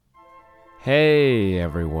Hey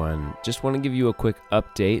everyone, just want to give you a quick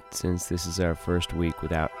update since this is our first week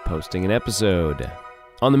without posting an episode.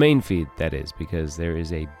 On the main feed, that is, because there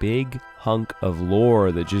is a big hunk of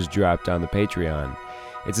lore that just dropped on the Patreon.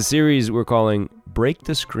 It's a series we're calling Break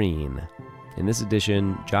the Screen. In this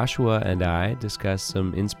edition, Joshua and I discuss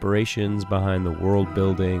some inspirations behind the world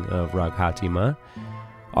building of Rag Hatima,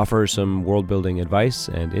 offer some world building advice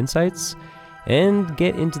and insights, and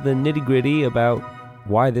get into the nitty-gritty about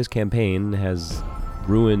why this campaign has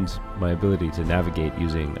ruined my ability to navigate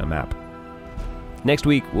using a map. Next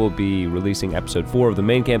week, we'll be releasing episode 4 of the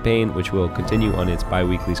main campaign, which will continue on its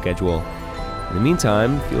bi-weekly schedule. In the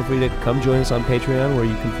meantime, feel free to come join us on Patreon, where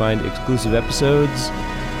you can find exclusive episodes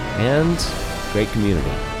and great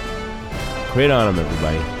community. Create on them,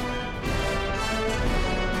 everybody.